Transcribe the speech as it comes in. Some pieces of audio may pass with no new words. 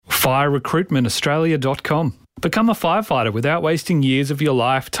FireRecruitmentAustralia.com. Become a firefighter without wasting years of your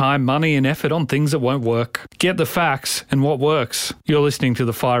life, time, money and effort on things that won't work. Get the facts and what works. You're listening to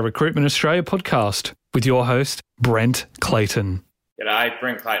the Fire Recruitment Australia podcast with your host, Brent Clayton. G'day,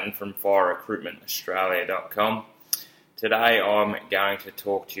 Brent Clayton from FireRecruitmentAustralia.com. Today I'm going to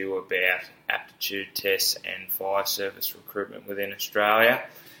talk to you about aptitude tests and fire service recruitment within Australia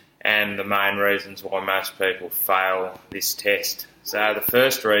and the main reasons why most people fail this test. So the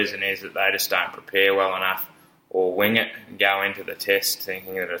first reason is that they just don't prepare well enough or wing it and go into the test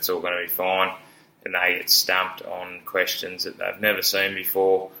thinking that it's all going to be fine, and they get stumped on questions that they've never seen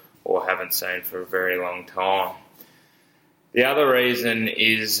before or haven't seen for a very long time. The other reason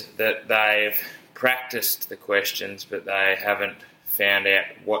is that they've practiced the questions but they haven't found out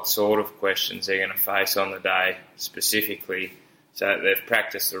what sort of questions they're going to face on the day specifically, so they've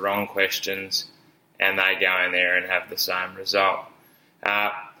practiced the wrong questions and they go in there and have the same result.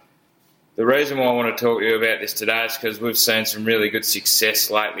 The reason why I want to talk to you about this today is because we've seen some really good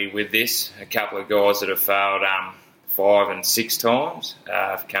success lately with this. A couple of guys that have failed 5 and 6 times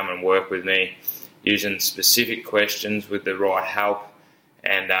have come and worked with me using specific questions with the right help,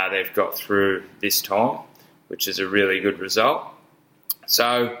 and they've got through this time, which is a really good result.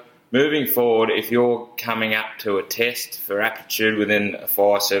 So moving forward, if you're coming up to a test for aptitude within a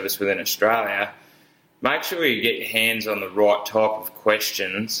fire service within Australia, make sure you get your hands on the right type of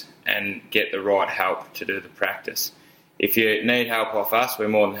questions and get the right help to do the practice. If you need help off us, we're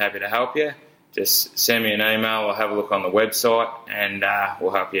more than happy to help you. Just send me an email or have a look on the website and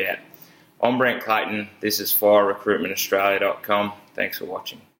we'll help you out. I'm Brent Clayton. This is FireRecruitmentAustralia.com. Thanks for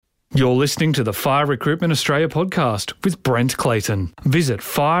watching. You're listening to the Fire Recruitment Australia podcast with Brent Clayton. Visit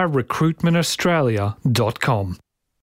FireRecruitmentAustralia.com.